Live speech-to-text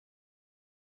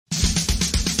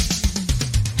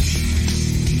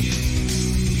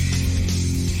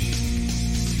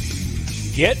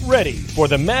Get ready for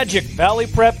the Magic Valley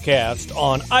Prepcast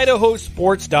on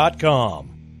idahosports.com.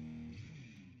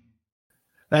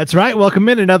 That's right. Welcome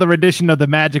in another edition of the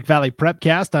Magic Valley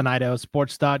Prepcast on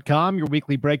idahosports.com, your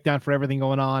weekly breakdown for everything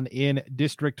going on in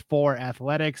District 4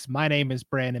 athletics. My name is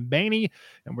Brandon Baney,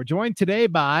 and we're joined today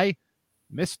by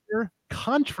Mr.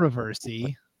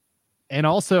 Controversy and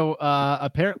also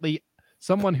apparently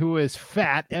someone who is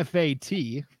fat,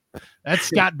 F-A-T. That's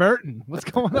Scott Burton. What's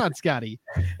going on, Scotty?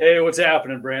 Hey, what's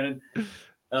happening, Brandon?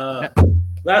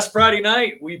 Last Friday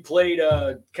night, we played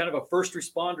kind of a first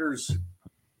responders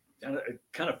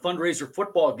kind of fundraiser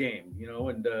football game,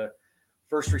 and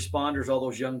first responders, all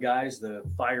those young guys, the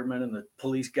firemen and the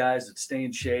police guys that stay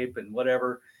in shape and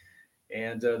whatever.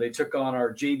 And they took on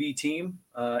our JV team,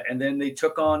 and then they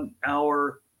took on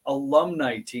our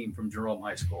alumni team from Jerome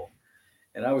High School.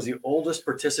 And I was the oldest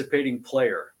participating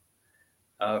player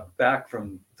back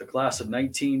from the class of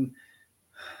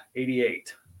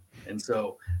 1988. And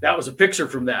so that was a picture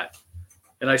from that.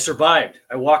 And I survived.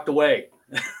 I walked away.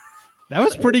 That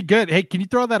was pretty good. Hey, can you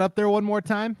throw that up there one more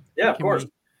time? Yeah, of course.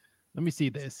 Let me see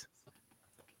this.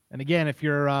 And again, if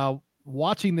you're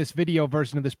watching this video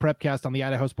version of this prepcast on the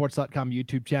idahosports.com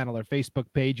YouTube channel or Facebook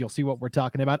page, you'll see what we're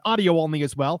talking about. Audio only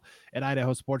as well at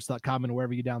idahosports.com and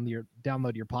wherever you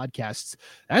download your podcasts.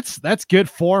 That's good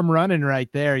form running right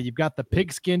there. You've got the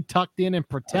pigskin tucked in and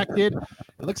protected.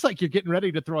 It looks like you're getting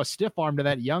ready to throw a stiff arm to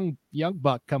that young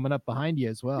buck coming up behind you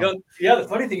as well. The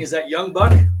funny thing is that young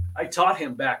buck, I taught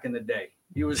him back in the day.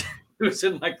 He was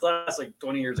in my class like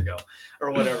 20 years ago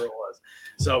or whatever it was.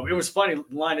 So it was funny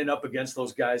lining up against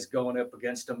those guys, going up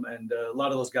against them. And a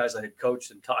lot of those guys I had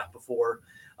coached and taught before.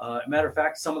 Matter of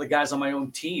fact, some of the guys on my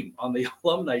own team, on the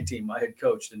alumni team, I had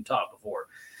coached and taught before.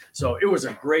 So it was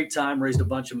a great time, raised a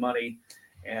bunch of money,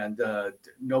 and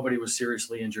nobody was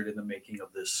seriously injured in the making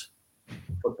of this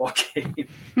football game.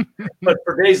 But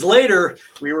for days later,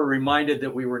 we were reminded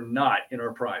that we were not in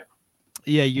our prime.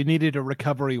 Yeah, you needed a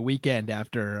recovery weekend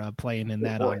after playing in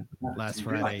that on last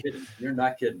Friday. You're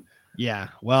not kidding. Yeah,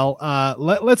 well,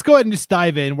 let's go ahead and just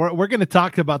dive in. We're going to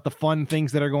talk about the fun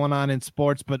things that are going on in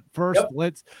sports, but first,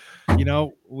 let's,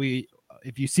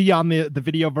 if you see on the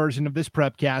video version of this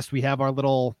prepcast, we have our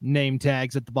little name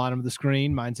tags at the bottom of the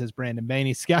screen. Mine says Brandon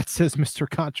Baney. Scott says Mr.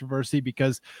 Controversy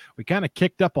because we kind of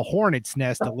kicked up a hornet's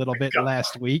nest a little bit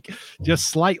last week, just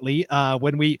slightly.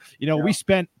 When we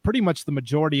spent pretty much the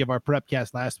majority of our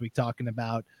prepcast last week talking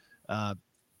about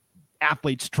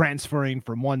athletes transferring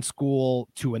from one school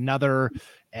to another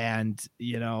and,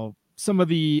 some of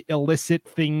the illicit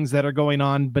things that are going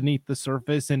on beneath the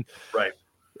surface. And, right.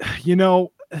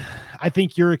 I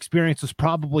think your experience was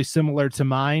probably similar to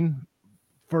mine.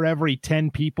 For every 10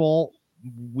 people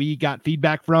we got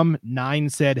feedback from, 9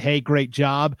 said, "Hey, great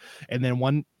job." And then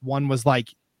one was like,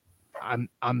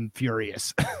 I'm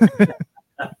furious.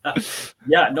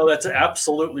 Yeah, no, that's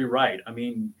absolutely right. I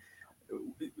mean,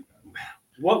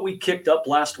 what we kicked up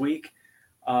last week,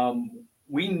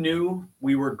 we knew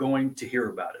we were going to hear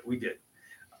about it. We did.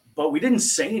 But we didn't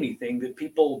say anything that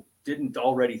people didn't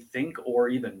already think or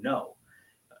even know.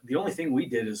 The only thing we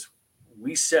did is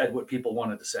we said what people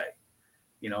wanted to say,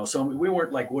 so we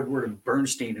weren't like Woodward and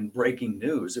Bernstein and breaking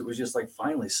news. It was just like,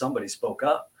 finally somebody spoke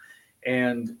up.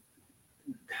 And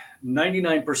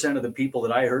 99% of the people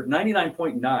that I heard,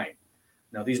 99.9,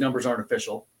 now these numbers aren't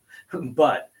official,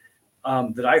 but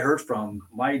that I heard from,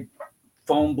 my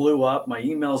phone blew up, my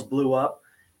emails blew up,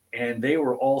 and they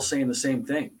were all saying the same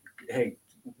thing. Hey,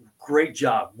 great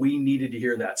job. We needed to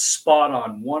hear that. Spot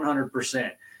on,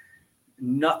 100%.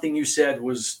 Nothing you said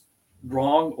was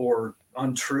wrong or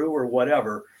untrue or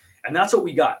whatever. And that's what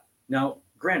we got. Now,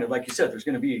 granted, like you said, there's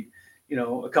going to be,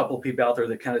 a couple of people out there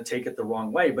that kind of take it the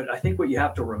wrong way. But I think what you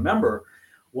have to remember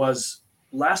was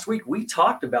last week we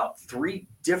talked about 3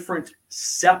 different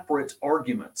separate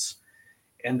arguments.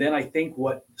 And then I think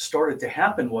what started to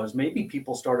happen was maybe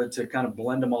people started to kind of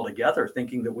blend them all together,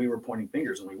 thinking that we were pointing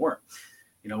fingers, and we weren't.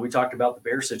 We talked about the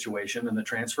Bear situation and the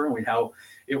transfer and how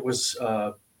it was,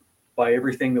 by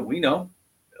everything that we know,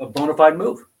 a bona fide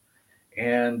move,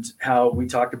 and how we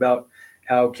talked about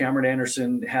how Cameron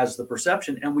Anderson has the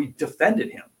perception, and we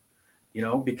defended him,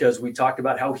 because we talked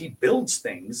about how he builds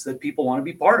things that people want to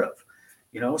be part of,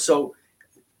 so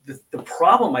the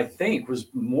problem, I think, was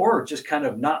more just kind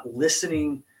of not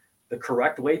listening the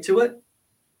correct way to it.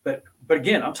 But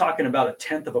again, I'm talking about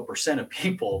 0.1% of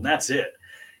people, and that's it,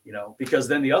 because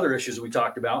then the other issues we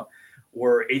talked about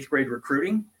were 8th grade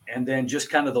recruiting, and then just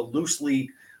kind of the loosely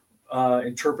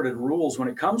interpreted rules when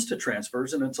it comes to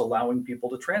transfers, and it's allowing people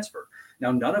to transfer.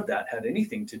 Now, none of that had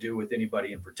anything to do with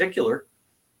anybody in particular,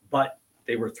 but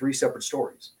they were 3 separate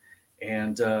stories.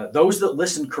 And those that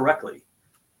listened correctly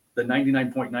the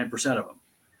 99.9% of them,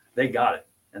 they got it.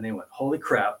 And they went, holy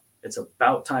crap, it's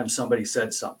about time somebody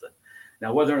said something.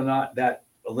 Now, whether or not that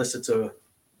elicits a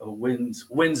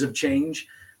winds of change,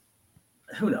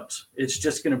 who knows? It's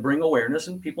just going to bring awareness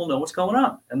and people know what's going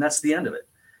on. And that's the end of it,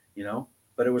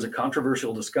 But it was a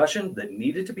controversial discussion that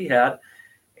needed to be had.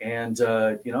 And,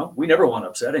 we never want to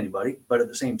upset anybody. But at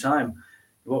the same time,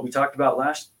 what we talked about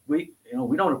last week,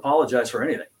 we don't apologize for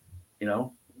anything.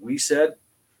 We said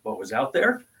what was out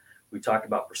there. We talked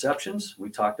about perceptions. We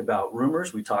talked about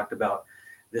rumors. We talked about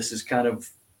this is kind of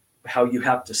how you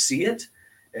have to see it.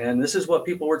 And this is what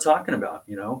people were talking about,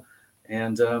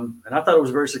 And I thought it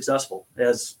was very successful,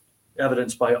 as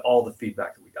evidenced by all the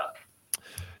feedback that we got.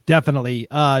 Definitely.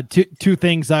 Two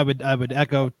things I would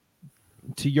echo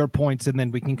to your points, and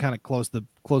then we can kind of close the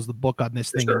book on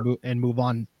this thing. Sure. and move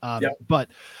on. But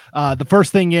the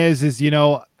first thing is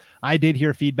I did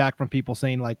hear feedback from people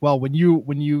saying like, well, when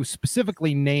you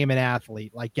specifically name an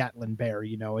athlete like Gatlin Bair,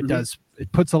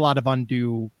 it puts a lot of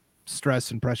undue stress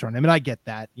and pressure on him. And I get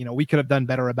that, we could have done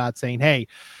better about saying, hey,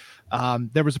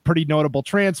 there was a pretty notable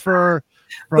transfer.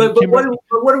 But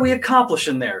what are we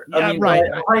accomplishing there? Yeah, I mean, right.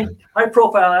 High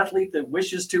profile athlete that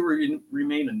wishes to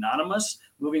remain anonymous,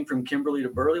 moving from Kimberly to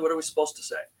Burley. What are we supposed to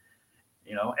say?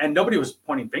 And nobody was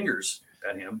pointing fingers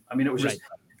at him. I mean, it was just,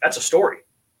 that's a story.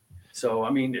 So,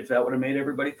 I mean, if that would have made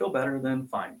everybody feel better, then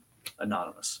fine,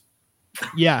 anonymous.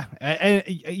 Yeah.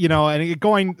 And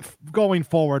going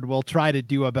forward, we'll try to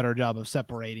do a better job of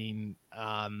separating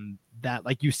that,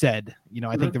 like you said,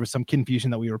 I think there was some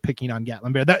confusion that we were picking on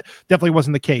Gatlin Bair. That definitely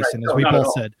wasn't the case. Right. And as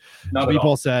we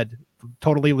both said,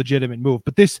 totally legitimate move.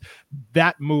 But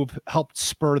that move helped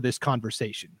spur this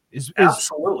conversation.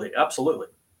 Absolutely.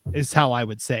 Is how I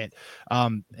would say it.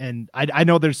 And I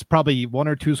know there's probably one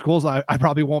or two schools I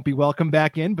probably won't be welcome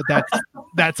back in, but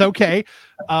that's okay.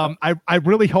 I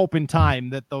really hope in time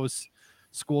that those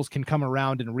schools can come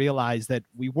around and realize that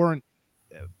we weren't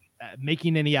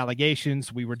making any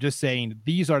allegations. We were just saying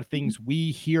these are things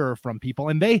we hear from people,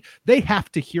 and they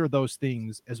have to hear those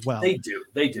things as well. They do.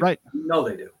 Right. No,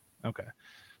 they do. Okay.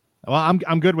 Well,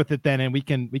 I'm good with it then, and we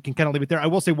can kind of leave it there. I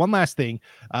will say one last thing.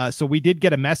 So we did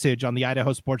get a message on the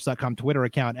IdahoSports.com Twitter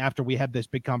account after we had this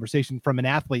big conversation from an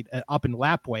athlete up in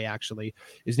Lapway, actually.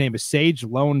 His name is Sage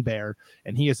Lone Bear,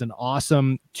 and he is an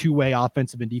awesome two-way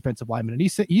offensive and defensive lineman.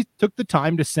 And he took the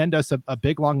time to send us a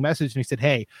big, long message, and he said,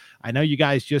 hey, I know you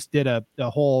guys just did a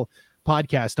whole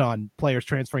podcast on players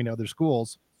transferring to other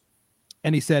schools.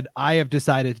 And he said, I have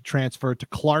decided to transfer to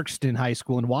Clarkston High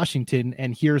School in Washington,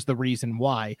 and here's the reason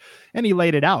why. And he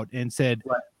laid it out and said,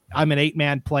 right. I'm an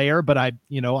 8-man player, but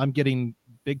I'm getting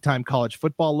big-time college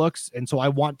football looks, and so I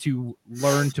want to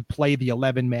learn to play the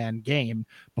 11-man game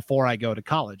before I go to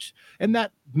college. And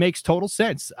that makes total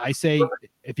sense. I say,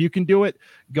 if you can do it,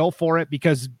 go for it,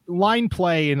 because line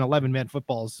play in 11-man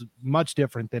football is much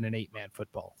different than an 8-man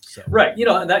football. So. Right.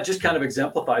 And that just kind of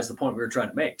exemplifies the point we were trying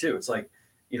to make, too. It's like,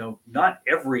 not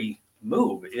every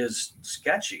move is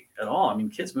sketchy at all. I mean,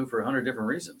 kids move for 100 different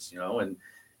reasons,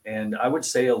 and I would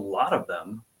say a lot of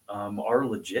them are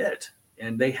legit,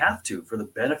 and they have to for the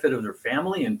benefit of their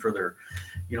family and for their,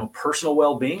 personal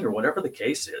well-being or whatever the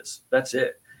case is. That's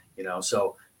it,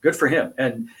 so good for him.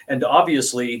 And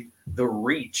obviously the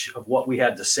reach of what we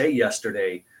had to say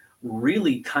yesterday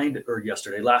really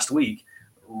last week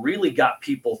really got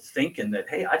people thinking that,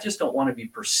 hey, I just don't want to be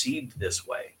perceived this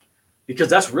way. Because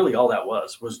that's really all that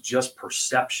was just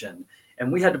perception.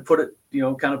 And we had to put it,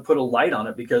 kind of put a light on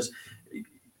it because,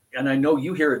 and I know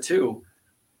you hear it too,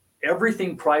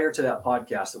 everything prior to that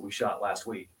podcast that we shot last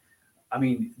week. I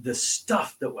mean, the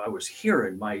stuff that I was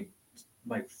hearing, my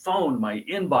phone, my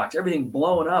inbox, everything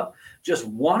blowing up, just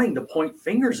wanting to point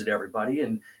fingers at everybody.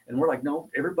 And we're like, no,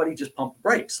 everybody just pump the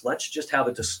brakes. Let's just have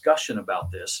a discussion about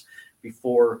this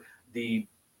before the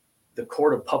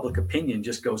court of public opinion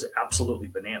just goes absolutely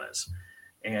bananas.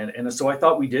 And so I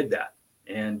thought we did that.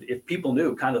 And if people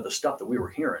knew kind of the stuff that we were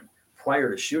hearing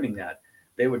prior to shooting that,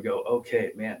 they would go,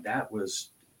 okay, man, that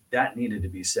needed to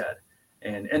be said.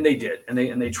 And they did, and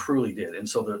they truly did. And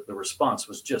so the response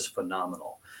was just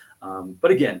phenomenal.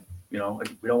 But again, we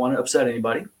don't want to upset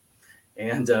anybody.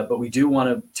 But we do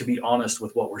want to be honest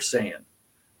with what we're saying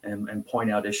and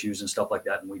point out issues and stuff like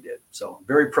that. And we did. So I'm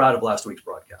very proud of last week's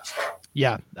broadcast.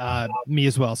 Yeah, me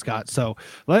as well, Scott. So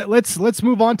let's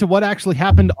move on to what actually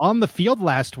happened on the field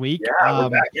last week. Yeah, we're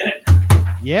back in it.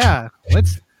 Yeah,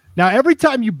 now every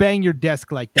time you bang your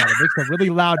desk like that, it makes a really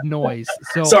loud noise.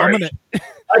 So sorry,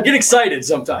 I get excited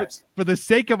sometimes. For the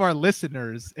sake of our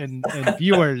listeners and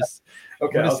viewers,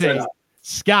 okay, I'm going to say,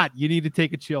 Scott, you need to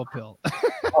take a chill pill.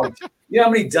 You know how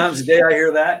many times a day I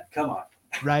hear that? Come on.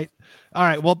 Right. All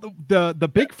right. Well,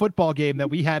 the big football game that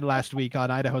we had last week on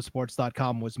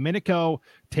idahosports.com was Minico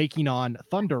taking on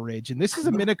Thunder Ridge. And this is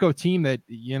a Minico team that,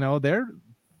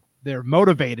 they're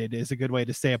motivated is a good way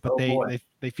to say it, but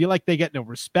they feel like they get no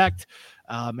respect,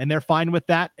 and they're fine with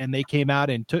that. And they came out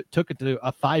and took it to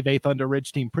a 5A Thunder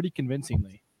Ridge team pretty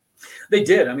convincingly. They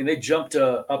did. I mean, they jumped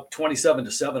up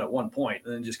 27-7 at one point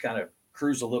and then just kind of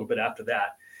cruised a little bit after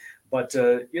that. But,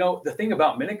 the thing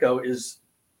about Minico is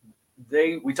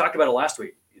we talked about it last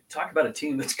week. You talk about a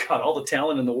team that's got all the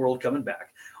talent in the world coming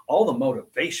back, all the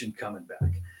motivation coming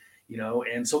back,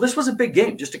 and so this was a big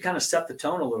game just to kind of set the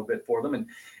tone a little bit for them.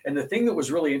 And the thing that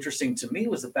was really interesting to me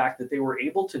was the fact that they were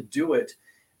able to do it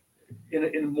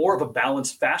in more of a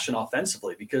balanced fashion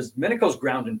offensively, because Minico's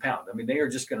ground and pound. I mean, they are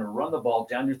just going to run the ball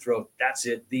down your throat. That's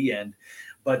it, the end.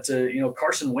 But,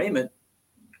 Carson Wayman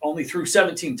only threw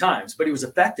 17 times, but he was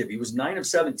effective. He was 9 of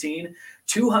 17,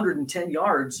 210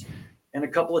 yards, and a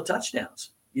couple of touchdowns,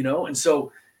 and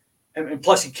so, and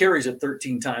plus he carries it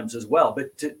 13 times as well.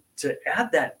 But to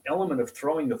add that element of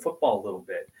throwing the football a little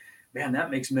bit, man,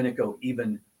 that makes Minico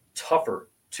even tougher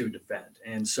to defend.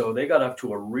 And so they got up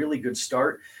to a really good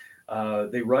start.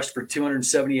 They rushed for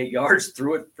 278 yards,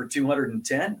 threw it for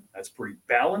 210. That's pretty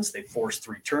balanced. They forced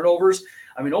 3 turnovers.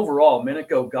 I mean, overall,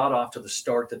 Minico got off to the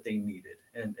start that they needed.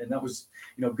 And that was,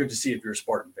 good to see if you're a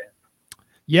Spartan fan.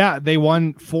 Yeah, they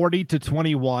won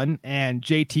 40-21, and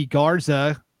JT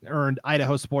Garza earned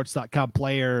idahosports.com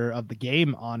player of the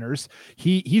game honors.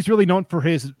 He's really known for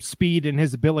his speed and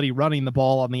his ability running the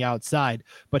ball on the outside,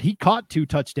 but he caught 2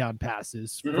 touchdown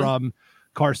passes from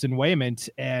Carson Wayman,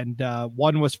 and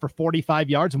one was for 45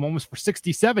 yards and one was for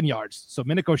 67 yards. So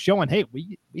Minico showing, hey,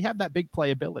 we have that big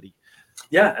playability.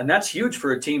 Yeah, and that's huge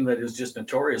for a team that is just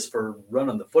notorious for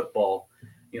running the football,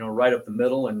 right up the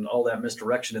middle and all that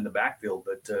misdirection in the backfield.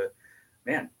 But,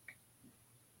 man,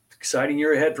 exciting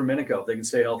year ahead for Minico if they can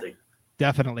stay healthy.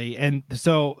 Definitely. And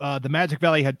so the Magic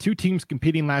Valley had 2 teams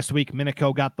competing last week.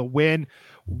 Minico got the win.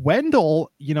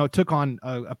 Wendell, took on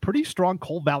a pretty strong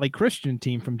Coal Valley Christian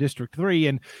team from District 3.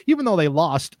 And even though they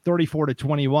lost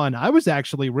 34-21, I was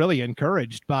actually really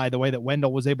encouraged by the way that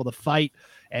Wendell was able to fight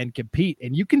and compete.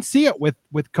 And you can see it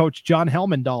with Coach John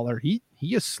Helmendaller.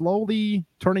 He is slowly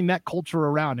turning that culture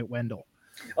around at Wendell.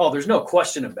 Oh, there's no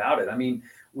question about it. I mean,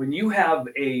 when you have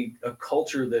a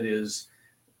culture that is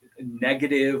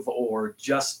negative or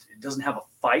just doesn't have a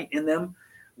fight in them,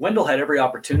 Wendell had every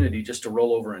opportunity just to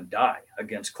roll over and die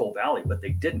against Coal Valley, but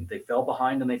they didn't. They fell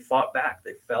behind and they fought back.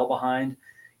 They fell behind,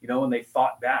 and they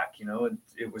fought back, and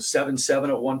it was 7-7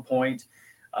 at one point.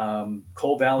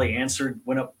 Coal Valley answered,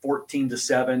 went up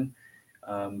 14-7,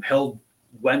 held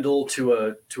Wendell to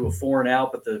a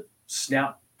 4-and-out, but the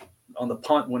snap on the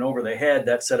punt went over the head.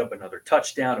 That set up another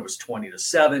touchdown. It was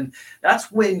 20-7.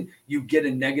 That's when you get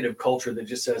a negative culture that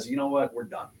just says, you know what, we're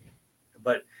done.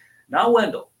 But now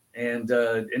Wendell, and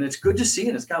it's good to see,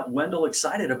 and it's got Wendell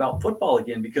excited about football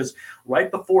again, because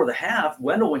right before the half,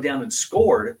 Wendell went down and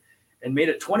scored and made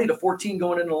it 20-14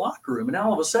 going into the locker room. And now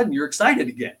all of a sudden you're excited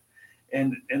again.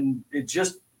 And it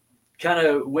just kind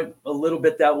of went a little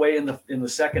bit that way in the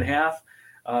second half.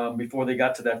 Before they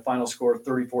got to that final score of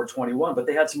 34-21. But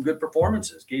they had some good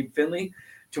performances. Gabe Finley,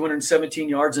 217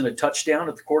 yards and a touchdown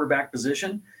at the quarterback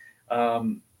position.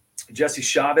 Jesse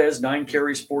Chavez, 9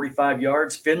 carries, 45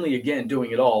 yards. Finley, again,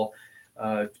 doing it all.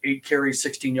 8 carries,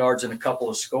 16 yards, and a couple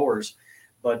of scores.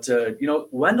 But,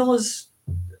 Wendell is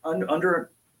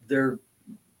under their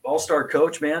all-star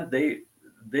coach, man.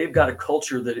 They've got a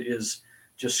culture that is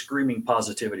just screaming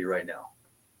positivity right now.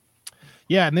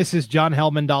 Yeah, and this is John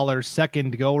Helmendaller's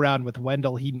second go around with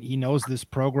Wendell. He knows this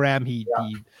program. He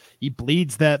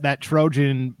bleeds that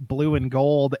Trojan blue and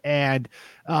gold, and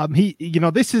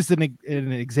this is an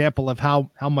example of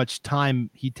how much time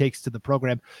he takes to the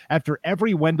program. After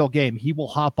every Wendell game, he will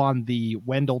hop on the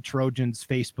Wendell Trojans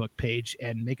Facebook page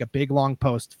and make a big long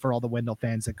post for all the Wendell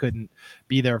fans that couldn't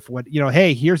be there for what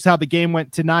hey, here's how the game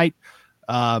went tonight.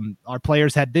 Our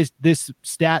players had this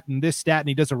stat and this stat, and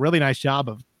he does a really nice job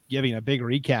of giving a big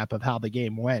recap of how the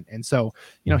game went. And so,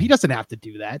 he doesn't have to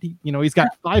do that. He's got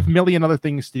 5 million other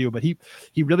things to do, but he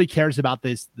really cares about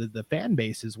the fan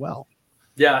base as well.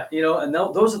 Yeah. And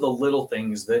those are the little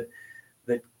things that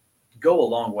go a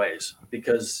long ways,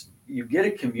 because you get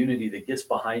a community that gets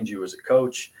behind you as a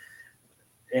coach,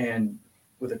 and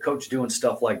with a coach doing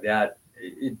stuff like that,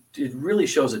 it really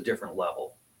shows a different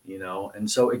level, and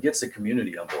so it gets the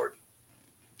community on board.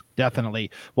 Definitely.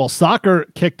 Well, soccer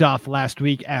kicked off last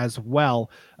week as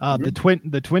well.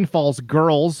 The Twin Falls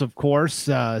girls, of course,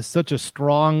 such a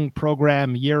strong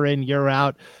program year in, year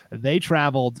out. They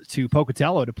traveled to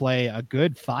Pocatello to play a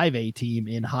good 5A team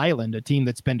in Highland, a team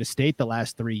that's been to state the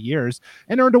last 3 years,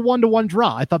 and earned a 1-1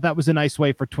 draw. I thought that was a nice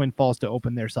way for Twin Falls to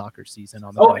open their soccer season.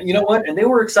 You know what? And they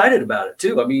were excited about it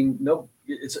too. I mean,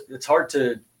 it's hard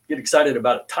to get excited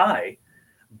about a tie.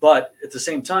 But at the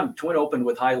same time, Twin opened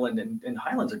with Highland, and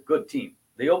Highland's a good team.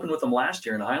 They opened with them last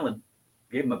year, and Highland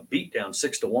gave them a beat down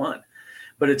 6-1.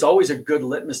 But it's always a good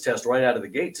litmus test right out of the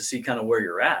gate to see kind of where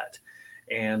you're at.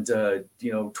 And,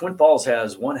 Twin Falls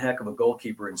has one heck of a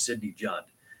goalkeeper in Sydney Jund,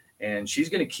 and she's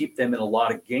going to keep them in a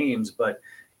lot of games. But,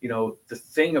 the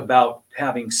thing about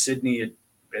having Sydney at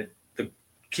the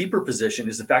keeper position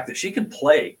is the fact that she can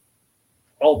play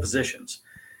all positions.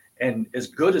 And as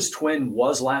good as Twin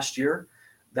was last year,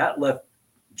 that left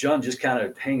John just kind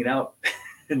of hanging out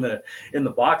in the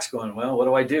box going, well, what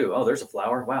do I do? Oh, there's a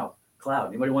flower. Wow. Cloud.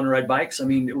 Anybody want to ride bikes? I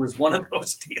mean, it was one of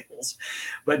those deals.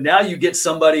 But now you get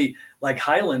somebody like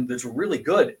Highland that's really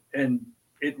good, and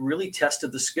it really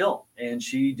tested the skill. And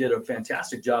she did a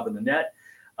fantastic job in the net.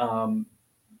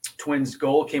 Twins'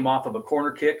 goal came off of a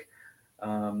corner kick.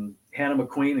 Hannah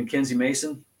McQueen and Kenzie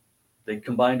Mason, they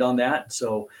combined on that.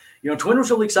 So, Twin was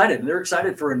really excited, and they're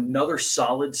excited for another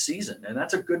solid season. And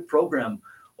that's a good program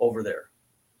over there.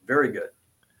 Very good.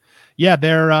 Yeah,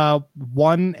 they're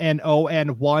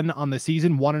 1-0-1 on the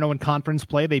season, 1-0 in conference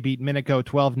play. They beat Minico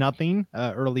 12-0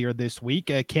 earlier this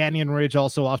week. Canyon Ridge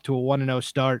also off to a 1-0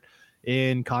 start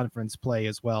in conference play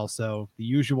as well. So the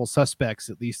usual suspects,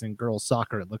 at least in girls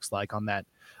soccer, it looks like on that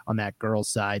girls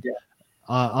side. Yeah.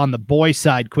 On the boys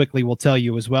side, quickly, we'll tell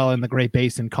you as well in the Great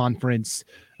Basin Conference,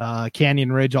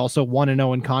 Canyon Ridge also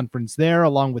 1-0 in conference there,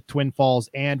 along with Twin Falls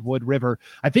and Wood River.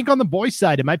 I think on the boys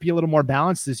side, it might be a little more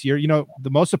balanced this year. The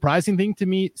most surprising thing to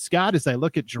me, Scott, is I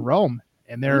look at Jerome,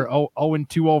 and they're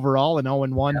 0-2 overall and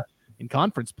 0-1 in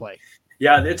conference play.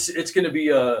 Yeah, it's going to be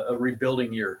a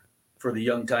rebuilding year for the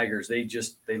young Tigers. They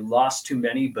lost too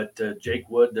many, but Jake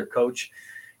Wood, their coach,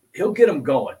 he'll get them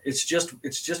going. It's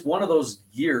just one of those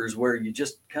years where you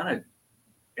just kind of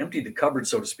empty the cupboard,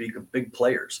 so to speak, of big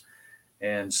players.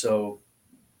 And so,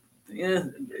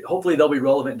 hopefully they'll be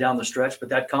relevant down the stretch. But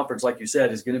that conference, like you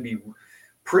said, is going to be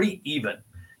pretty even.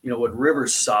 Wood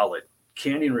River's solid.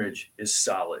 Canyon Ridge is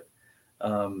solid.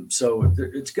 So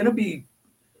it's going to be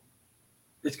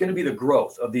the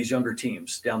growth of these younger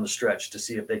teams down the stretch to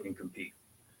see if they can compete.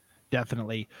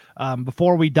 Definitely.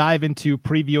 Before we dive into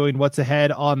previewing what's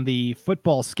ahead on the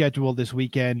football schedule this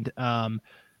weekend,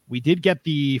 we did get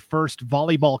the first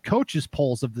volleyball coaches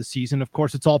polls of the season. Of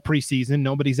course, it's all preseason.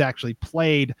 Nobody's actually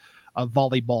played a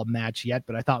volleyball match yet,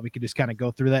 but I thought we could just kind of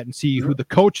go through that and see who the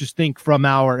coaches think from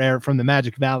the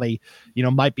Magic Valley,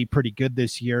 might be pretty good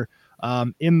this year.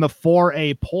 In the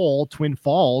 4A poll, Twin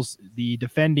Falls, the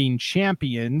defending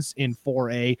champions in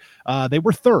 4A, they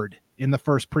were third in the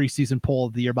first preseason poll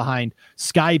of the year behind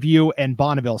Skyview and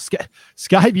Bonneville.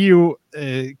 Skyview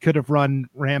could have run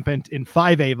rampant in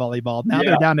 5A volleyball. Now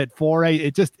they're down at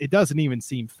 4A. It doesn't even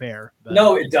seem fair. But.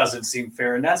 No, it doesn't seem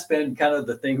fair. And that's been kind of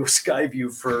the thing with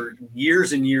Skyview for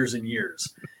years and years and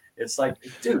years. It's like,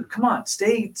 dude, come on,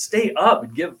 stay up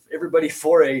and give everybody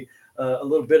 4A a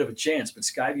little bit of a chance. But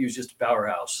Skyview is just a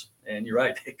powerhouse. And you're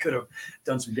right, they could have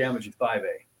done some damage in 5A.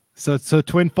 So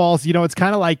Twin Falls, it's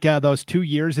kind of like those 2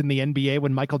 years in the NBA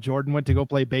when Michael Jordan went to go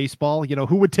play baseball.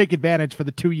 Who would take advantage for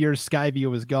the 2 years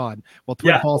Skyview was gone? Well,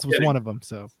 Twin Falls was one of them.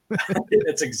 So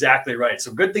that's exactly right.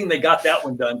 So good thing they got that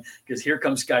one done, because here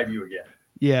comes Skyview again.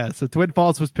 Yeah, so Twin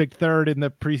Falls was picked third in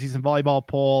the preseason volleyball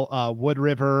poll. Wood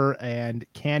River and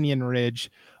Canyon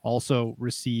Ridge also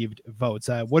received votes.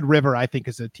 Wood River, I think,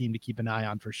 is a team to keep an eye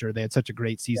on for sure. They had such a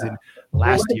great season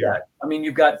last year. That. I mean,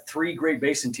 you've got 3 Great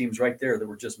Basin teams right there that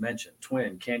were just mentioned: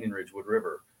 Twin, Canyon Ridge, Wood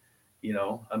River.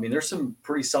 There's some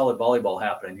pretty solid volleyball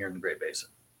happening here in the Great Basin.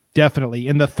 Definitely.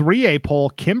 In the 3A poll,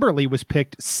 Kimberly was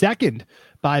picked second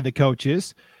by the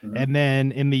coaches. Mm-hmm. And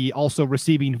then in the also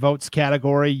receiving votes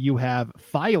category, you have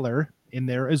Filer in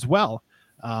there as well.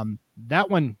 That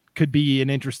one could be an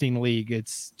interesting league.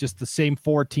 It's just the same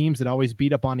 4 teams that always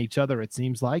beat up on each other, it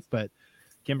seems like, but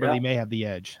Kimberly may have the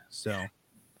edge. So,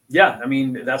 yeah, I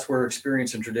mean, that's where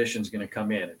experience and tradition is going to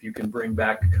come in. If you can bring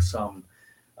back some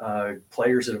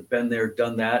players that have been there,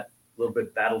 done that, a little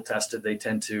bit battle tested, they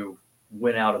tend to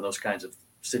win out in those kinds of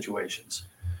situations.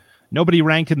 Nobody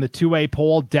ranked in the 2A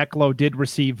poll. Declo did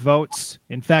receive votes.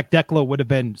 In fact, Declo would have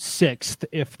been 6th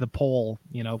if the poll,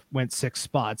 went 6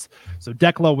 spots. So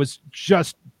Declo was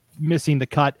just missing the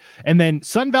cut. And then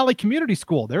Sun Valley Community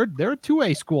School, they're a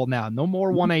 2A school now. No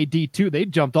more 1A D2. They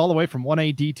jumped all the way from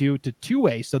 1A D2 to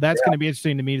 2A. So that's going to be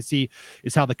interesting to me to see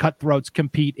is how the Cutthroats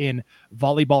compete in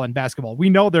volleyball and basketball. We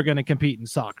know they're going to compete in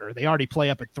soccer. They already play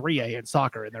up at 3A in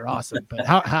soccer, and they're awesome. But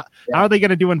how are they going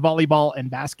to do in volleyball and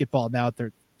basketball now that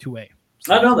they're 2A?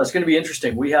 I know that's going to be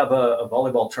interesting. We have a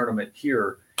volleyball tournament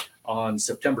here on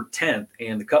September 10th,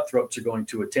 and the Cutthroats are going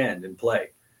to attend and play.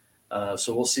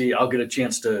 So we'll see. I'll get a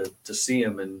chance to see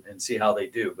them and see how they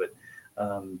do. But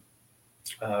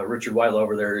Richard White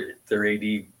over there, their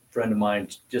AD friend of mine,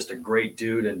 just a great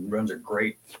dude and runs a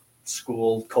great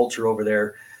school culture over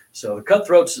there. So the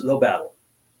Cutthroats, they'll battle.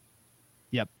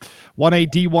 Yep. 1A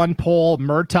D1 poll,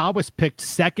 Murtaugh was picked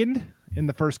second in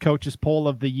the first coaches poll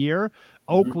of the year.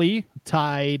 Oakley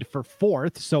tied for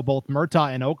fourth. So both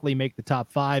Murtaugh and Oakley make the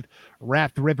top 5.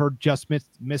 Raft River just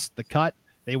missed the cut.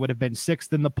 They would have been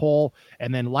 6th in the poll.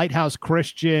 And then Lighthouse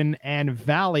Christian and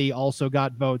Valley also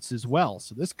got votes as well.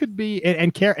 So this could be,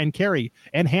 and Carey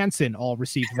and Hanson all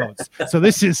received votes. So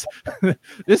this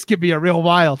could be a real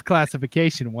wild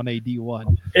classification, 1A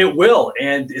D1. It will.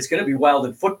 And it's going to be wild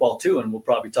in football too. And we'll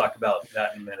probably talk about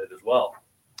that in a minute as well.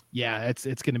 Yeah, it's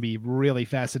going to be really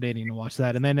fascinating to watch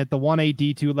that. And then at the 1A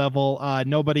D2 level,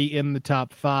 nobody in the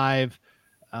top 5,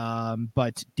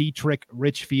 but Dietrich,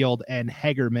 Richfield, and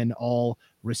Hagerman all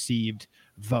received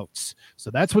votes. So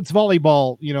that's what's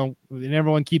volleyball, and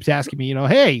everyone keeps asking me,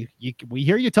 hey, we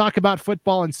hear you talk about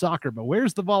football and soccer, but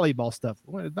where's the volleyball stuff?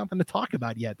 Well, there's nothing to talk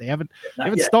about yet. They haven't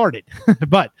started,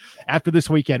 but after this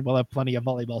weekend, we'll have plenty of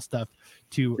volleyball stuff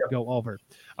to go over.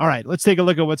 All right, let's take a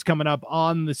look at what's coming up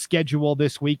on the schedule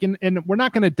this week. And we're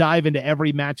not going to dive into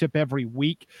every matchup every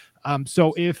week.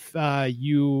 So if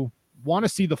you want to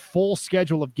see the full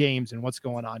schedule of games and what's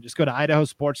going on, just go to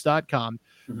idahosports.com,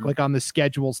 click on the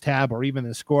schedules tab or even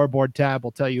the scoreboard tab. We'll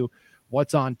tell you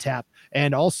what's on tap.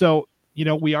 And also,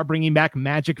 we are bringing back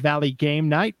Magic Valley game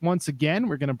night. Once again,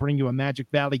 we're going to bring you a Magic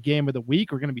Valley game of the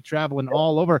week. We're going to be traveling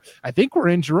all over. I think we're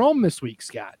in Jerome this week,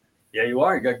 Scott. Yeah, you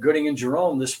are. You got Gooding and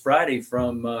Jerome this Friday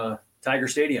from Tiger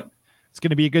Stadium. It's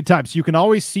going to be a good time. So you can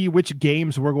always see which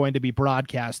games we're going to be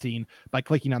broadcasting by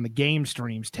clicking on the game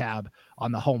streams tab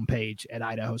on the homepage at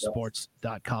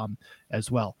idahosports.com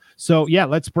as well. So yeah,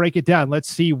 let's break it down. Let's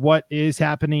see what is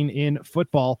happening in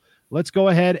football. Let's go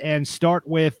ahead and start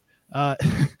with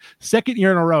second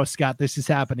year in a row, Scott, this is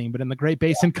happening, but in the Great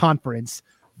Basin Conference,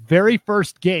 very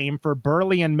first game for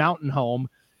Burley and Mountain Home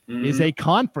is a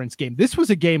conference game. This was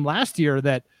a game last year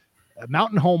that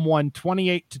Mountain Home won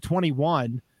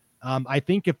 28-21. I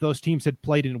think if those teams had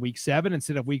played in week 7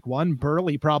 instead of week 1,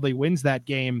 Burley probably wins that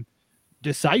game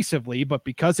decisively, but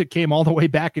because it came all the way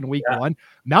back in week 1,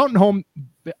 Mountain Home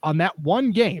on that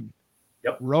one game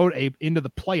rode into the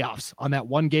playoffs on that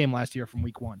one game last year from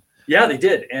week 1. Yeah, they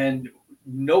did. And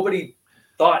nobody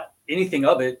thought anything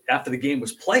of it after the game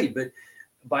was played, but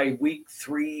by week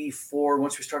 3, 4,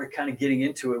 once we started kind of getting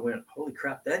into it, we went, holy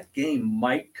crap, that game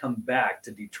might come back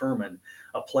to determine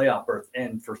a playoff berth.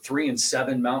 And for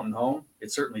 3-7 Mountain Home,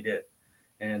 it certainly did.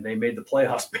 And they made the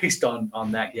playoffs based on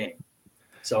that game.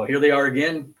 So here they are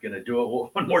again, going to do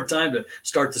it one more time to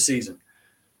start the season.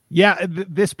 Yeah,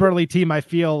 this Burley team, I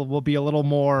feel, will be a little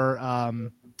more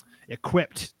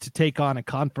equipped to take on a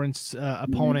conference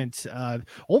opponent,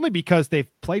 only because they've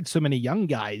played so many young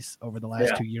guys over the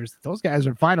last 2 years. Those guys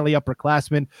are finally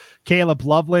upperclassmen. Caleb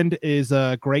Loveland is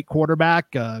a great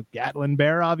quarterback. Gatlin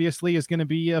Bear obviously is going to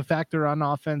be a factor on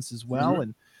offense as well.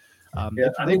 And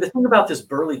the thing about this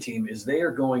Burley team is they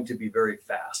are going to be very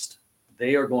fast.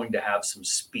 They are going to have some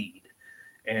speed,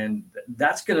 and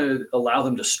that's going to allow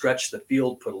them to stretch the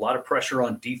field, put a lot of pressure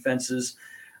on defenses.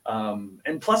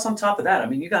 And plus on top of that, I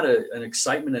mean, you got an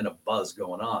excitement and a buzz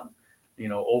going on,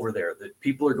 over there that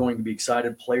people are going to be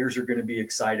excited. Players are going to be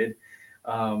excited.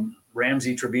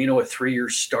 Ramsey Trevino, a 3-year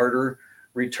starter,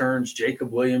 returns.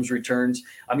 Jacob Williams returns.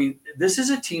 I mean, this is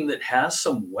a team that has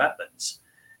some weapons.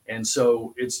 And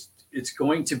so it's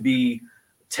going to be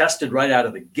tested right out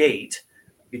of the gate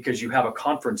because you have a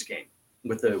conference game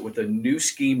with a new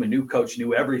scheme, a new coach,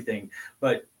 new everything.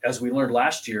 But as we learned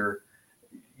last year,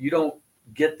 you don't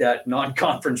get that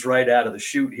non-conference right out of the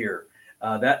chute here.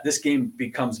 That this game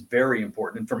becomes very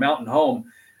important. And for Mountain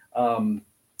Home,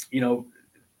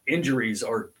 injuries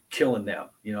are killing them.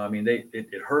 I mean,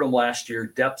 it hurt them last year.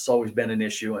 Depth's always been an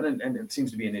issue, and it seems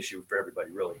to be an issue for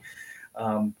everybody, really.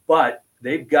 But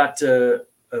they've got a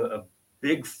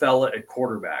big fella at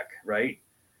quarterback, right?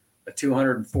 A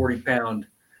 240-pound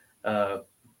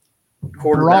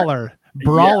quarterback.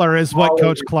 Brawler is what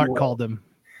Coach Clark called him.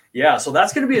 Yeah, so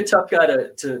that's going to be a tough guy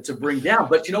to bring down.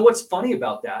 But what's funny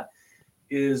about that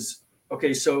is,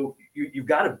 okay, so you've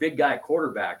got a big guy at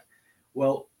quarterback.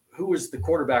 Well, who was the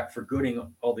quarterback for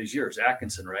Gooding all these years?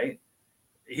 Atkinson, right?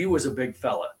 He was a big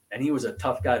fella, and he was a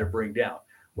tough guy to bring down.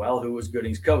 Well, who was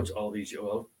Gooding's coach all these years?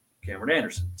 Well, Cameron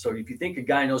Anderson. So if you think a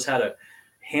guy knows how to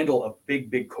handle a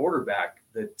big quarterback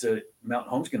that Mountain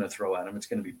Home's going to throw at him, it's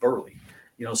going to be Burley.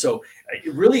 So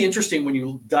really interesting when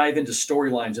you dive into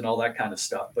storylines and all that kind of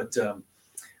stuff. But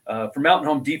for Mountain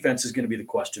Home, defense is going to be the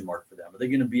question mark for them. Are they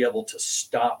going to be able to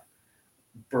stop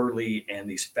Burley and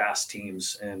these fast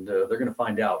teams? And they're going to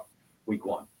find out week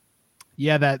 1.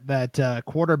 Yeah, that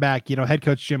quarterback, head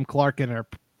coach Jim Clark in our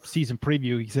season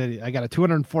preview, he said, I got a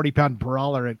 240-pound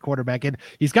brawler at quarterback, and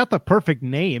he's got the perfect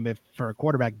name for a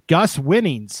quarterback, Gus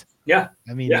Winnings. Yeah.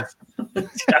 I mean, yeah.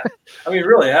 I mean,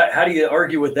 really, how do you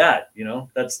argue with that?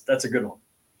 That's a good one.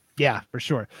 Yeah, for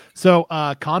sure. So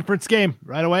conference game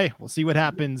right away. We'll see what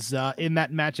happens in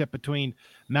that matchup between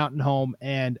Mountain Home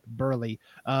and Burley.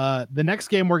 The next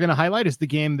game we're going to highlight is the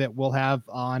game that we'll have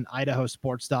on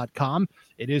idahosports.com.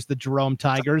 It is the Jerome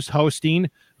Tigers hosting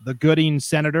the Gooding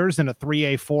Senators in a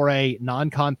 3A, 4A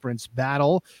non-conference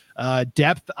battle.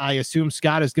 Depth, I assume,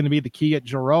 Scott, is going to be the key at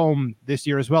Jerome this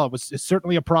year as well. It's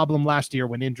certainly a problem last year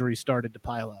when injuries started to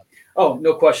pile up. Oh,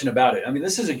 no question about it. I mean,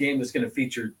 this is a game that's going to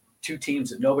feature two teams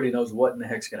that nobody knows what in the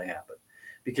heck's going to happen,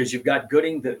 because you've got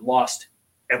Gooding that lost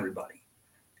everybody,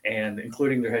 and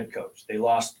including their head coach. They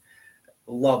lost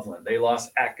Loveland. They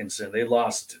lost Atkinson. They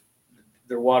lost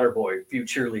their water boy, a few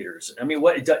cheerleaders. I mean,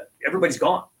 everybody's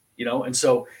gone, and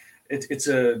so it's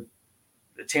a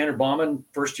Tanner Bauman,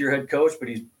 first-year head coach, but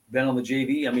he's been on the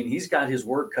JV. I mean, he's got his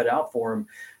work cut out for him,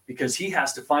 because he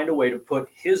has to find a way to put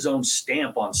his own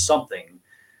stamp on something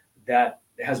that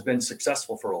has been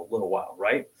successful for a little while,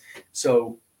 right?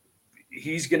 So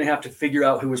he's going to have to figure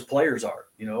out who his players are.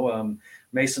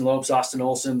 Mason Lopes, Austin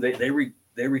Olson, they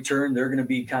return. They're going to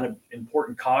be kind of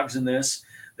important cogs in this.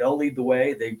 They'll lead the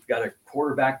way. They've got a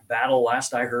quarterback battle,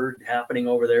 last I heard, happening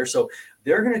over there. So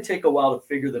they're going to take a while to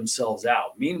figure themselves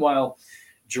out. Meanwhile,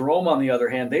 Jerome, on the other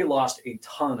hand, they lost a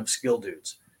ton of skill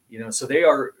dudes. So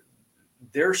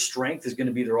their strength is going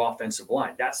to be their offensive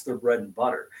line. That's their bread and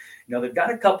butter. They've got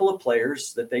a couple of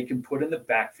players that they can put in the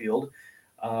backfield.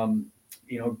 Abram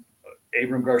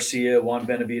Garcia, Juan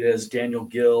Benavidez, Daniel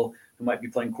Gill, who might be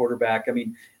playing quarterback. I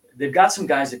mean, they've got some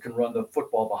guys that can run the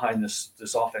football behind this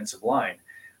offensive line.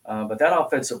 But that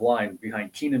offensive line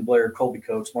behind Keenan Blair, Colby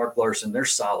Coates, Mark Larson, they're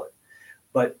solid.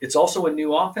 But it's also a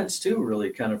new offense too, really,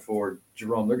 kind of for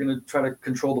Jerome. They're going to try to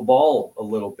control the ball a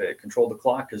little bit, control the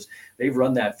clock, because they've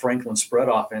run that Franklin spread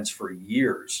offense for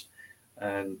years.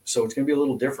 And so it's going to be a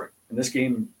little different. And this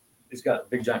game has got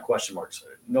big, giant question marks.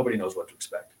 Nobody knows what to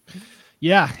expect.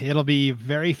 Yeah, it'll be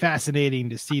very fascinating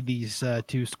to see these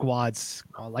two squads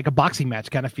like a boxing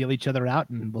match kind of feel each other out,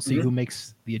 and we'll see who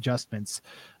makes the adjustments.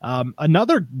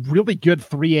 Another really good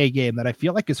 3A game that I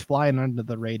feel like is flying under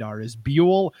the radar is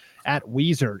Buell at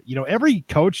Weiser. Every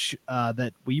coach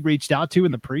that we reached out to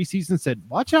in the preseason said,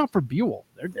 watch out for Buell.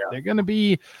 They're going to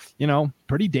be,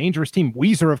 pretty dangerous team.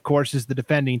 Weiser, of course, is the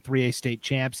defending 3A state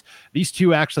champs. These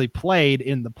two actually played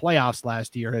in the playoffs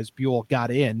last year as Buell got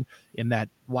in that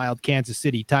wild Kansas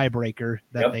City tiebreaker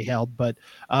that they held. But,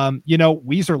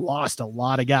 Weiser lost a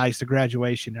lot of guys to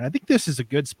graduation. And I think this is a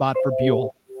good spot for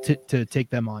Buell to take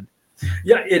them on.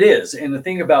 Yeah, it is. And the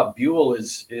thing about Buell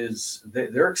is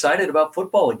they're excited about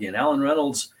football again. Alan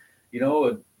Reynolds,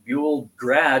 a Buell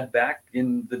grad back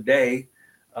in the day,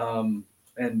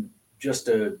 and just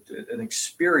an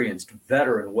experienced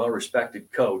veteran,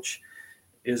 well-respected coach,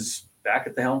 is back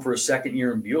at the helm for a second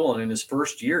year in Buell. And in his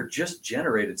first year, just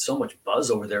generated so much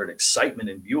buzz over there and excitement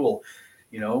in Buell.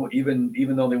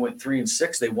 Even though they went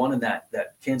 3-6, they won in that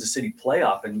Kansas City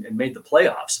playoff and made the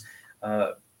playoffs.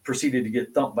 Proceeded to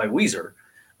get thumped by Weiser.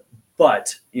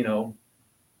 But,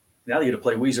 now they get to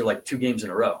play Weiser like 2 games in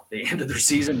a row. They ended their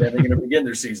season, then they're going to begin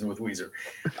their season with Weiser.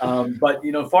 But,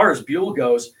 as far as Buell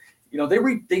goes,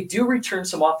 they do return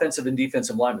some offensive and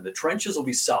defensive linemen. The trenches will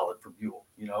be solid for Buell.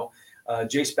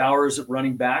 Jace Bowers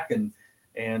running back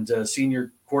and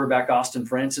senior quarterback Austin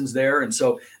Franson's there. And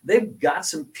so they've got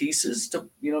some pieces to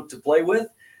play with.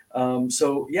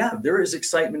 There is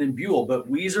excitement in Buell.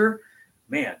 But Weiser,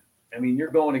 man, I mean,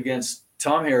 you're going against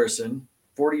Tom Harrison,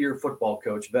 40-year football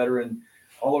coach, veteran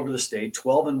all over the state,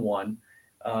 12-1.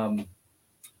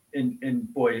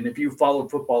 And boy, and if you followed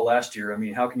football last year, I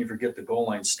mean, how can you forget the goal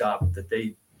line stop that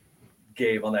they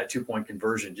gave on that 2-point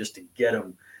conversion just to get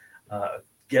them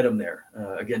there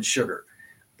against Sugar?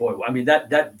 Boy, I mean,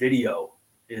 that video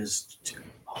is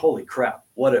holy crap.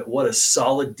 What a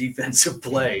solid defensive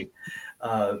play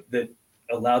that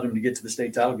allowed them to get to the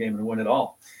state title game and win it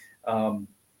all.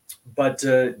 But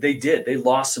they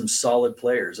lost some solid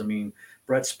players. I mean,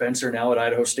 Brett Spencer now at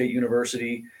Idaho State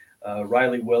University,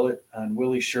 Riley Willett and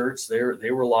Willie Shirts,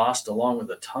 they were lost along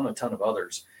with a ton of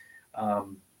others.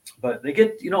 But they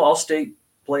get, All-State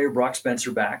player Brock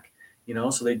Spencer back,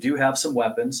 so they do have some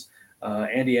weapons.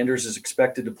 Andy Enders is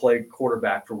expected to play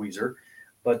quarterback for Weiser.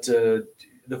 But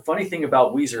the funny thing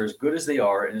about Weiser, as good as they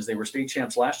are, and as they were state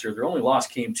champs last year, their only loss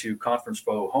came to conference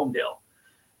foe Homedale.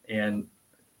 And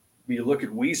you look at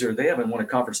Weiser, they haven't won a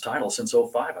conference title since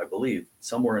 2005, I believe,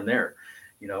 somewhere in there,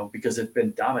 because it's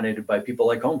been dominated by people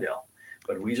like Homedale.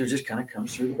 But Weiser just kind of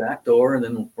comes through the back door and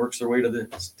then works their way to the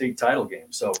state title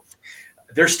game. So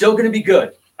they're still going to be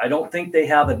good. I don't think they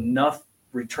have enough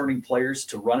returning players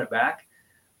to run it back,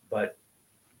 but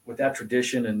with that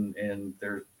tradition and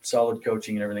their solid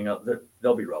coaching and everything else,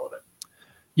 they'll be relevant.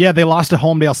 Yeah, they lost to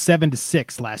Homedale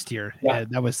 7-6 last year. Yeah.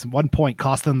 That was 1 point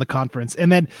cost them the conference.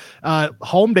 And then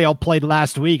Homedale played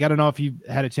last week. I don't know if you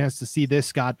had a chance to see this,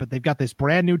 Scott, but they've got this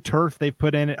brand new turf they've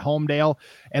put in at Homedale,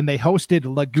 and they hosted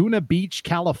Laguna Beach,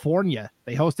 California.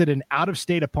 They hosted an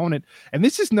out-of-state opponent, and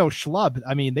this is no schlub.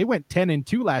 I mean, they went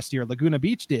 10-2 last year. Laguna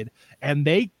Beach did, and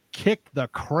they kicked the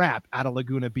crap out of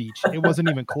Laguna Beach. It wasn't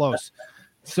even close.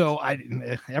 So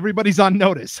everybody's on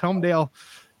notice. Homedale.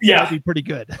 Yeah, that'd be pretty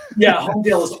good. Yeah,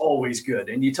 Homedale is always good.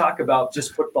 And you talk about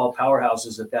just football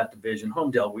powerhouses at that division.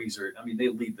 Homedale, Weiser, I mean, they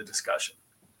lead the discussion.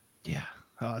 Yeah,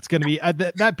 it's going to be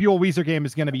that Buell Weiser game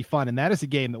is going to be fun. And that is a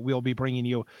game that we'll be bringing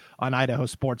you on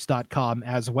idahosports.com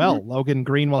as well. Mm-hmm. Logan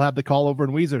Green will have the call over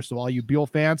in Weiser. So all you Buell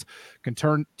fans can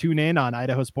tune in on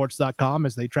idahosports.com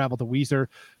as they travel to Weiser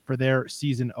for their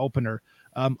season opener.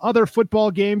 Other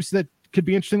football games that could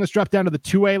be interesting. Let's drop down to the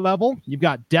 2A level. You've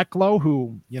got Declo,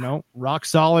 who, rock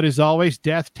solid as always.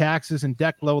 Death, taxes, and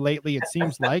Declo lately, it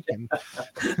seems like. And,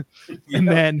 and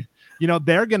then,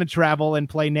 they're going to travel and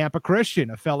play Nampa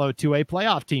Christian, a fellow 2A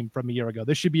playoff team from a year ago.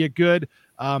 This should be a good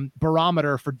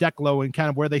barometer for Declo and kind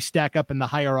of where they stack up in the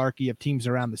hierarchy of teams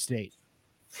around the state.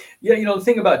 Yeah, the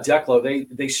thing about Declo,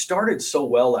 they started so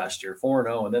well last year,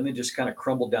 4-0, and then they just kind of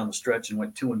crumbled down the stretch and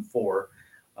went 2-4.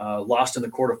 Lost in the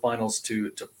quarterfinals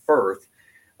to Firth,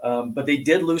 but they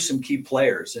did lose some key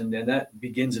players, and that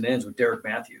begins and ends with Derek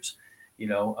Matthews.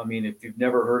 I mean, if you've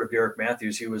never heard of Derek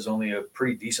Matthews, he was only a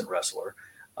pretty decent wrestler,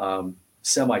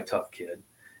 semi-tough kid.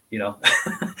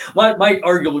 Might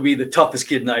arguably be the toughest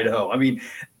kid in Idaho. I mean,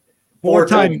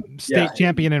 four-time state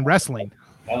champion in wrestling.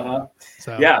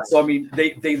 So I mean,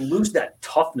 they lose that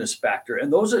toughness factor,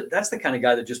 and that's the kind of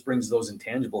guy that just brings those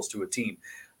intangibles to a team.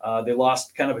 They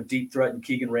lost kind of a deep threat in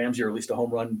Keegan Ramsey, or at least a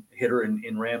home run hitter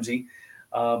in Ramsey.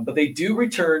 But they do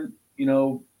return,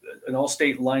 an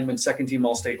all-state lineman, second-team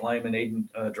all-state lineman,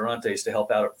 Aiden Durantes, to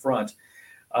help out up front.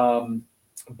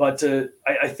 But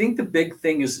I think the big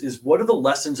thing is what are the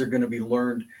lessons that are going to be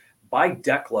learned by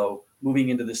Declo moving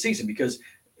into the season? Because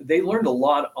they learned a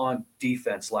lot on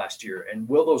defense last year. And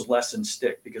will those lessons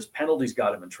stick? Because penalties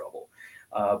got them in trouble.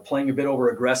 Playing a bit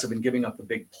over-aggressive and giving up the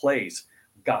big plays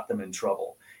got them in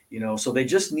trouble. So they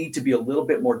just need to be a little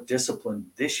bit more disciplined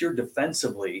this year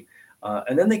defensively,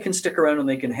 and then they can stick around and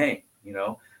they can hang.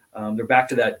 They're back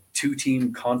to that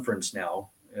 2-team conference now,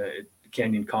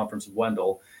 Canyon Conference of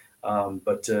Wendell.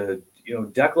 But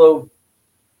Declo,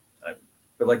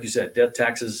 but like you said, death,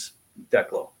 taxes,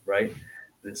 Declo, right?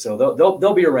 So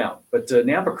they'll be around. But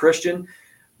Nampa Christian,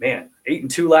 man,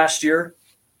 8-2 last year.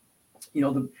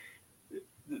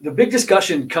 The big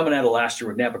discussion coming out of last year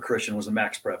with Nampa Christian was the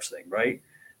Max Preps thing, right?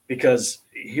 Because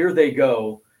here they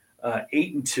go,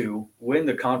 8-2, win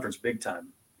the conference big time,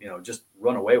 just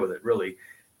run away with it, really.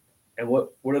 And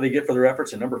what do they get for their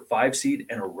efforts? A number 5 seed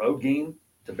and a road game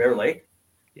to Bear Lake.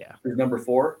 Yeah. Who's number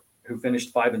 4, who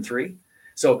finished 5-3.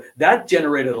 So that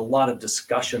generated a lot of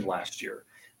discussion last year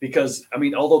because, I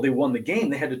mean, although they won the game,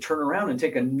 they had to turn around and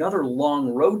take another long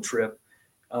road trip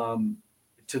in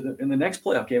the next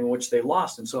playoff game in which they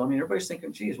lost. And so, I mean, everybody's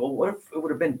thinking, geez, well, what if it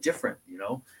would have been different,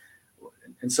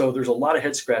 And so there's a lot of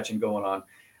head scratching going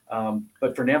on.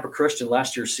 But for Nampa Christian,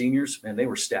 last year's seniors, man, they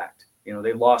were stacked.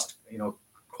 They lost,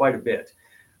 quite a bit.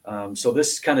 So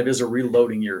this kind of is a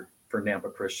reloading year for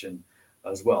Nampa Christian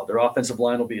as well. Their offensive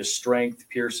line will be a strength.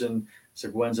 Pearson,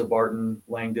 Seguenza, Barton,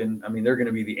 Langdon. I mean, they're going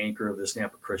to be the anchor of this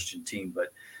Nampa Christian team.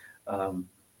 But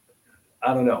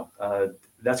I don't know.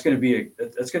 That's going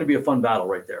to be a fun battle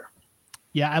right there.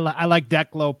 Yeah, I like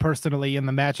Declo personally in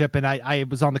the matchup, and I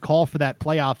was on the call for that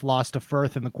playoff loss to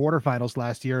Firth in the quarterfinals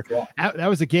last year. Yeah. That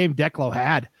was a game Declo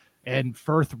had, and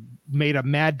Firth made a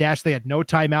mad dash. They had no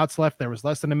timeouts left. There was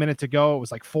less than a minute to go. It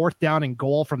was like 4th down and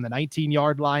goal from the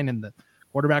 19-yard line, and the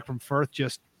quarterback from Firth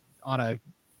just on a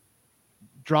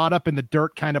draw it up in the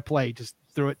dirt kind of play just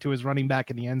threw it to his running back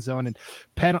in the end zone, and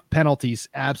penalties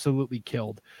absolutely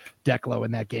killed Declo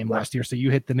in that game last year. So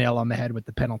you hit the nail on the head with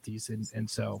the penalties. And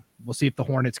so we'll see if the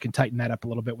Hornets can tighten that up a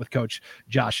little bit with Coach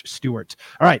Josh Stewart.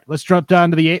 All right, let's jump down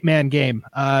to the 8-man game.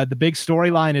 The big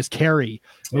storyline is Carey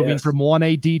moving from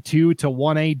 1A D2 to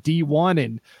 1A D1.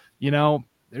 And,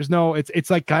 it's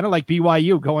like kind of like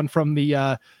BYU going from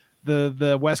the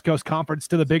West Coast Conference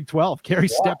to the Big 12.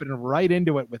 Carey's stepping right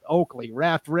into it with Oakley,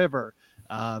 Raft River,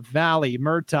 Valley,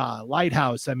 Murtaugh,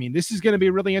 Lighthouse. I mean, this is going to be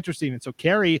really interesting. And so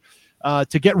Carey,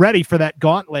 to get ready for that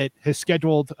gauntlet, has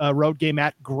scheduled a road game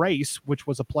at Grace, which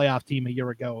was a playoff team a year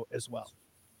ago as well.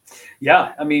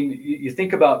 Yeah, I mean, you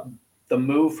think about the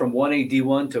move from 1A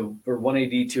D1 or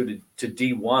 1A D2 to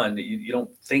D1. You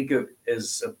don't think of it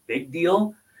as a big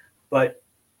deal, but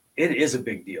it is a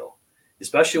big deal,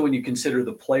 especially when you consider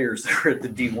the players that are at the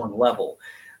D1 level.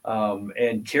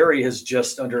 And Carey has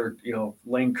just under,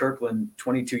 Lane Kirkland,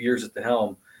 22 years at the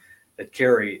helm at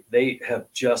Carey, they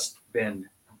have just been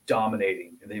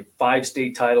dominating. They have 5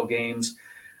 state title games.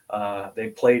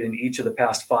 They've played in each of the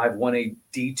past 5 1A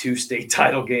D2 state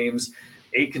title games,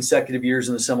 8 consecutive years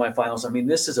in the semifinals. I mean,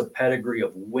 this is a pedigree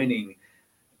of winning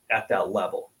at that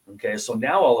level. Okay, so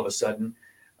now all of a sudden,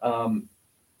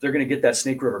 they're going to get that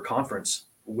Snake River Conference,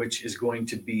 which is going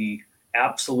to be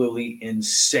absolutely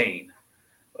insane,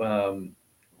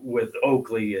 with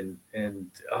Oakley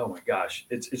and oh my gosh,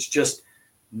 it's just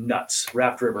nuts.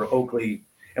 Raft River, Oakley,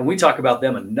 and we talk about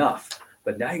them enough,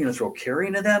 but now you're going to throw Carey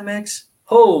into that mix.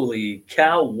 Holy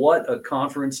cow, what a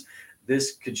conference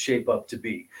this could shape up to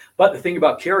be. But the thing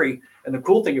about Carey, and the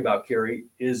cool thing about Carey,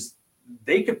 is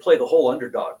they could play the whole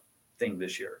underdog thing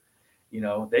this year.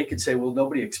 They could say, well,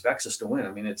 nobody expects us to win.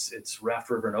 I mean, it's Raft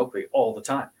River and Oakley all the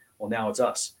time. Well, now it's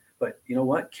us. But you know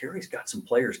what? Carey's got some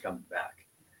players coming back,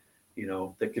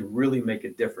 that can really make a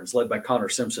difference, led by Connor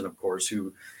Simpson, of course,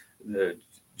 who the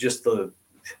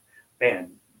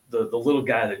little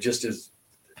guy that just is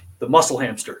the muscle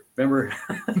hamster. Remember?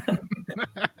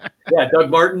 Yeah, Doug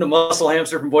Martin, the muscle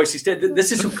hamster from Boise State.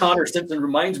 This is who Connor Simpson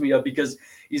reminds me of, because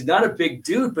he's not a big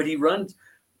dude, but he ran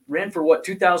for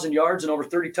 2,000 yards and over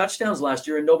 30 touchdowns last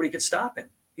year, and nobody could stop him.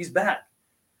 He's back.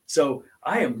 So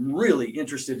I am really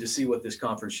interested to see what this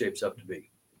conference shapes up to be.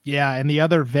 Yeah, and the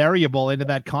other variable into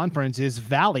that conference is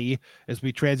Valley, as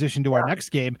we transition to our next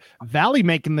game. Valley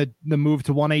making the move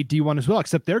to 1A D1 as well,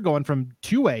 except they're going from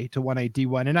 2A to 1A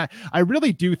D1. And I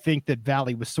really do think that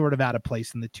Valley was sort of out of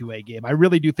place in the 2A game. I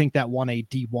really do think that 1A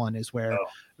D1 is where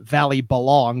Valley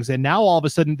belongs. And now all of a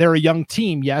sudden they're a young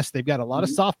team. Yes, they've got a lot of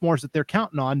sophomores that they're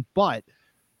counting on, but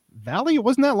Valley, it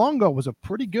wasn't that long ago, was a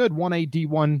pretty good 1A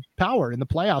D1 power in the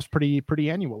playoffs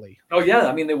pretty annually. Oh, yeah.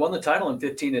 I mean, they won the title in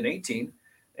 15 and 18.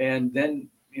 And then,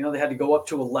 they had to go up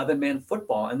to 11-man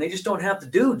football, and they just don't have the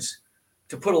dudes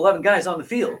to put 11 guys on the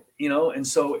field, and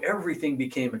so everything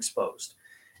became exposed.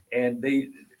 And they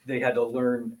had to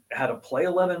learn how to play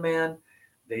 11-man.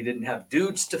 They didn't have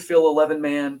dudes to fill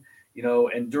 11-man,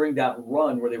 and during that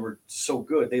run where they were so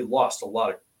good, they lost a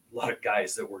lot of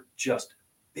guys that were just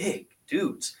big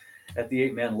dudes at the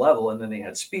 8-man level, and then they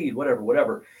had speed,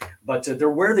 whatever. But they're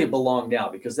where they belong now,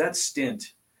 because that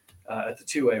stint at the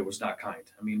 2A was not kind.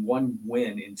 I mean, 1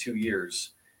 win in 2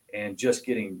 years and just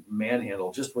getting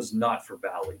manhandled just was not for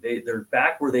Valley. They're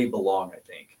back where they belong, I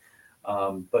think.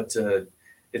 But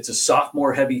it's a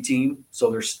sophomore heavy team.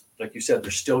 So there's, like you said,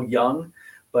 they're still young,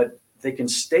 but they can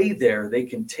stay there. They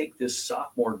can take this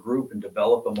sophomore group and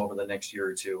develop them over the next year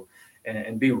or two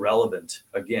and be relevant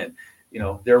again.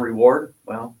 Their reward,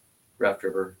 well, Raft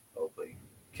River, Oakley,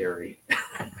 Carey.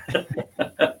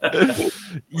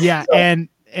 Yeah. So,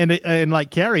 and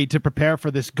like Carey, to prepare for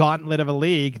this gauntlet of a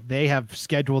league, they have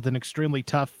scheduled an extremely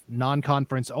tough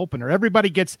non-conference opener. Everybody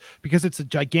gets, because it's a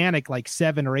gigantic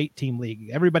 7 or 8 team league,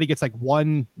 everybody gets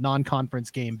 1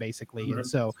 non-conference game basically. Mm-hmm. And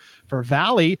so for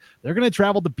Valley, they're going to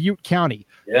travel to Butte County.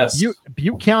 Yes.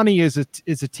 Butte County is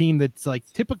a team that's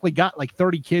typically got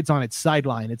 30 kids on its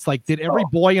sideline. It's did every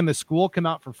boy in the school come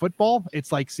out for football?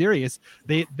 It's serious.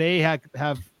 They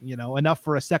have enough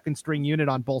for a second string unit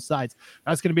on both sides.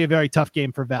 That's going to be a very tough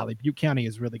game for Valley. Butte County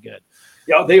is really good.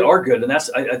 Yeah, they are good. And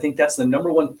I think that's the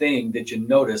number one thing that you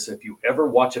notice if you ever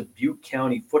watch a Butte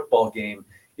County football game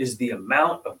is the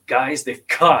amount of guys they've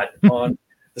got on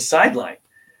the sideline.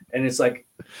 And it's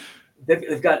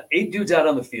they've got 8 dudes out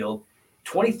on the field,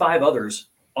 25 others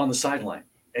on the sideline.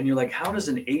 And you're like, how does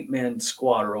an 8-man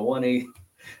squad or a 1A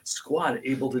squad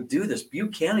able to do this?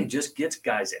 Butte County just gets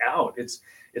guys out. It's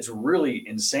really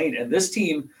insane. And this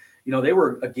team, they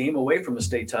were a game away from the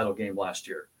state title game last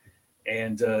year.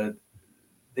 And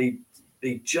they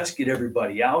just get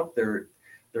everybody out. They're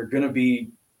going to be,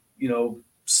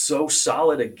 so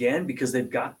solid again because they've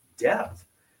got depth,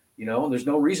 and there's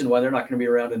no reason why they're not going to be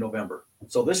around in November.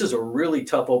 So this is a really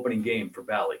tough opening game for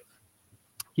Valley.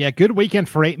 Yeah, good weekend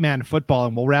for 8-man football,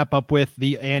 and we'll wrap up with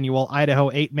the annual Idaho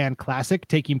 8-man Classic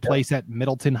taking place at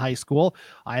Middleton High School.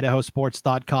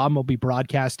 IdahoSports.com will be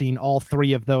broadcasting all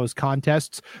 3 of those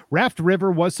contests. Raft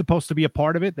River was supposed to be a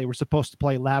part of it. They were supposed to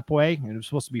play Lapwai, and it was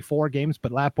supposed to be 4 games,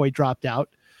 but Lapwai dropped out.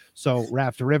 So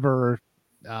Raft River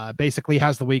basically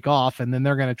has the week off, and then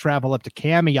they're going to travel up to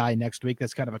Kamiah next week.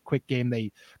 That's kind of a quick game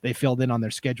they filled in on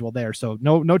their schedule there. So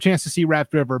no chance to see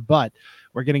Raft River, but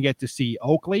we're going to get to see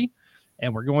Oakley,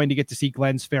 and we're going to get to see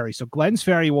Glenns Ferry. So Glenns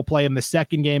Ferry will play in the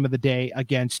second game of the day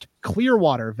against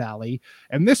Clearwater Valley.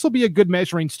 And this will be a good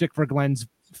measuring stick for Glenns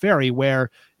Ferry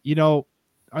where,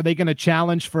 are they going to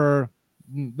challenge for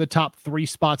the top 3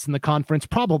 spots in the conference?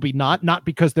 Probably not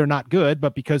because they're not good,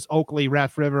 but because Oakley,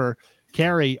 Raft River,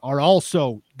 Cary are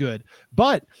also good.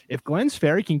 But if Glenns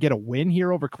Ferry can get a win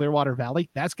here over Clearwater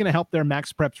Valley, that's going to help their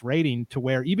Max Preps rating to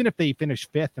where even if they finish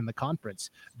 5th in the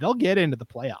conference, they'll get into the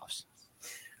playoffs.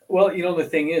 Well, the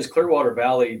thing is, Clearwater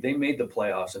Valley, they made the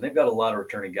playoffs, and they've got a lot of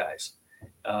returning guys.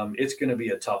 It's going to be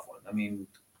a tough one. I mean,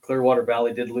 Clearwater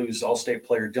Valley did lose All-State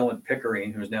player Dylan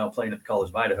Pickering, who's now playing at the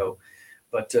College of Idaho.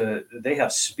 But they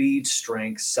have speed,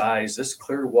 strength, size. This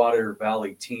Clearwater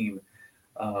Valley team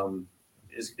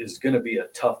is going to be a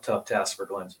tough task for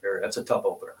Glenns Ferry. That's a tough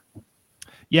opener.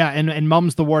 Yeah, and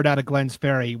mum's the word out of Glenns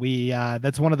Ferry. We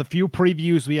that's one of the few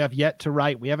previews we have yet to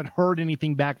write. We haven't heard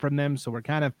anything back from them, so we're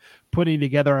kind of putting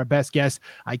together our best guess.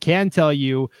 I can tell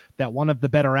you that one of the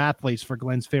better athletes for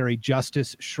Glenns Ferry,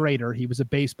 Justice Schrader, he was a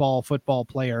baseball, football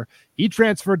player. He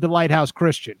transferred to Lighthouse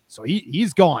Christian, so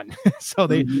he's gone. So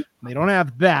they don't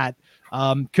have that.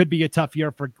 Could be a tough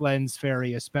year for Glenns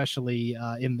Ferry, especially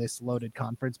in this loaded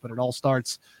conference, but it all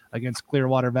starts against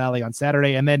Clearwater Valley on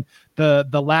Saturday. And then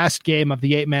the last game of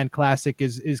the 8-man Classic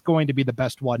is going to be the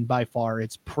best one by far.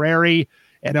 It's Prairie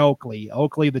and Oakley.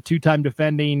 Oakley, the 2-time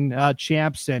defending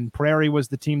champs, and Prairie was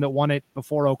the team that won it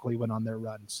before Oakley went on their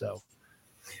run. So,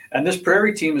 and this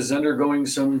Prairie team is undergoing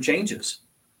some changes,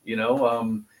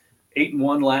 8-1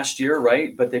 last year,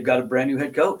 right? But they've got a brand new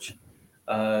head coach.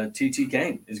 TT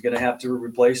Kane is going to have to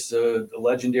replace the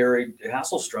legendary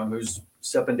Hasselstrom, who's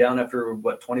stepping down after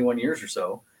 21 years or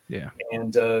so. Yeah.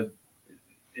 And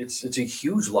it's a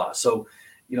huge loss. So,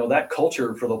 that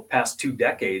culture for the past 2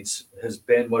 decades has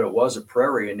been what it was at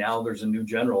Prairie. And now there's a new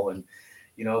general, and,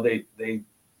 they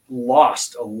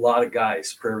lost a lot of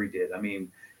guys. Prairie did. I mean,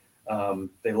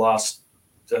 they lost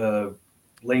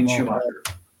Lane Schumacher.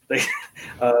 They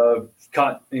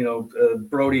caught,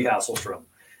 Brody Hasselstrom.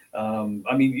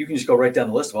 I mean, you can just go right down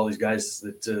the list of all these guys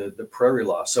that the Prairie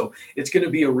lost. So it's going to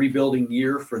be a rebuilding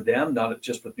year for them, not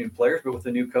just with new players, but with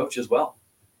a new coach as well.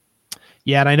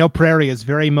 Yeah, and I know Prairie is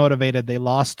very motivated. They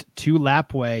lost to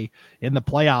Lapwai in the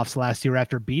playoffs last year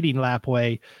after beating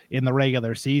Lapwai in the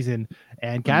regular season,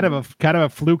 and kind of a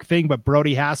fluke thing. But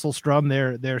Brody Hasselstrom,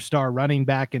 their star running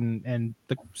back and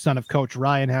the son of Coach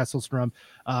Ryan Hasselstrom,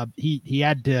 he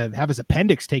had to have his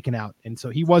appendix taken out, and so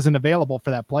he wasn't available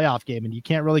for that playoff game. And you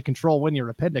can't really control when your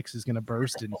appendix is going to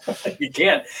burst. And you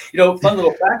can't. Fun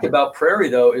little fact about Prairie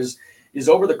though is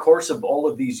over the course of all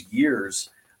of these years.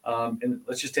 And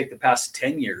let's just take the past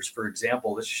 10 years, for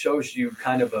example. This shows you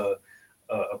kind of a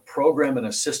program and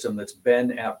a system that's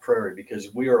been at Prairie,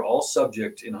 because we are all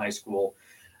subject in high school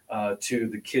to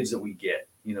the kids that we get,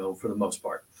 for the most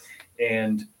part.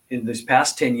 And in these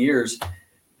past 10 years,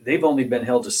 they've only been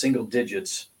held to single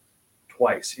digits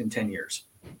twice in 10 years,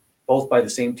 both by the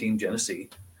same team, Genesee.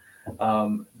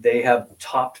 They have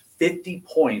topped 50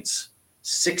 points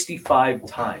 65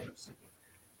 times.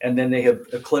 And then they have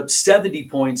eclipsed 70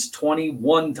 points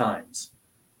 21 times.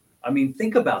 I mean,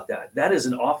 think about that. That is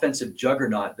an offensive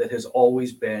juggernaut that has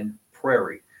always been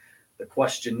Prairie. The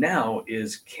question now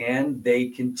is, can they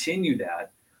continue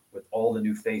that with all the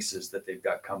new faces that they've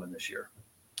got coming this year?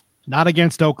 Not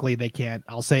against Oakley, they can't.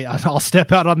 I'll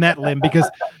step out on that limb because,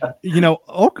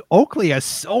 Oakley has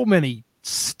so many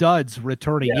studs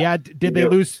returning. Yeah. Did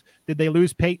they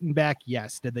lose Peyton back?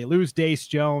 Yes. Did they lose Dace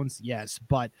Jones? Yes.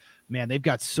 But man, they've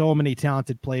got so many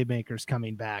talented playmakers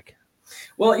coming back.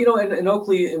 Well, and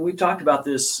Oakley, and we've talked about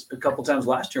this a couple times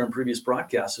last year on previous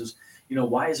broadcasts, is,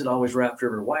 why is it always Raft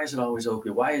River? Why is it always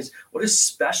Oakley? What is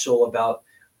special about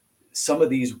some of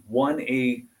these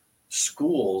 1A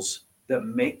schools that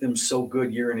make them so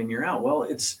good year in and year out? Well,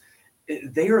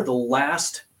 they are the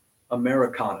last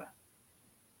Americana.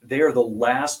 They are the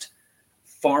last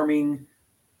farming,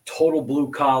 total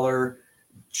blue collar,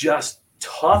 just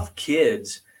tough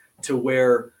kids, to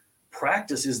where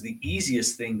practice is the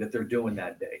easiest thing that they're doing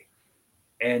that day.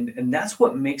 And that's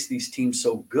what makes these teams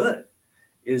so good,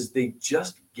 is they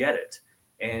just get it.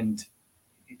 And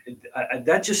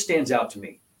that just stands out to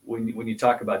me when you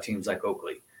talk about teams like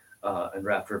Oakley and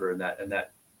Raft River and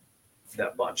that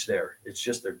bunch there. It's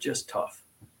just, they're just tough.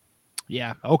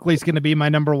 Yeah, Oakley's going to be my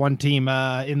number one team.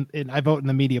 I vote in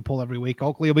the media poll every week.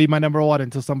 Oakley will be my number one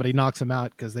until somebody knocks them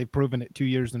out, because they've proven it 2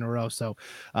 years in a row. So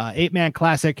 8-man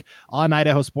classic on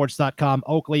idahosports.com.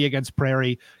 Oakley against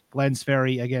Prairie, Glens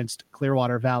Ferry against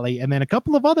Clearwater Valley, and then a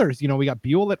couple of others. We got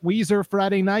Buell at Weiser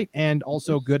Friday night, and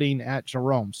also Gooding at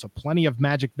Jerome. So plenty of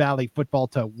Magic Valley football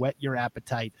to whet your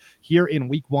appetite here in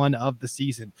week 1 of the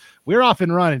season. We're off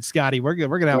and running, Scotty. We're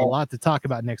going to have a lot to talk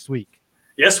about next week.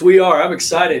 Yes, we are. I'm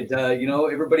excited.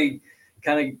 Everybody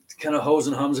kind of hoes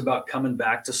and hums about coming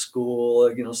back to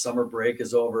school. Summer break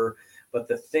is over, but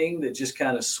the thing that just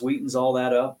kind of sweetens all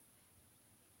that up,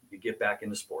 you get back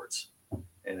into sports,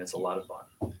 and it's a lot of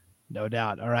fun. No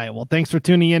doubt. All right. Well, thanks for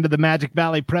tuning into the Magic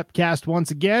Valley Prepcast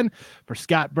once again. For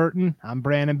Scott Burton, I'm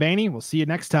Brandon Baney. We'll see you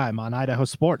next time on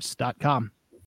idahosports.com.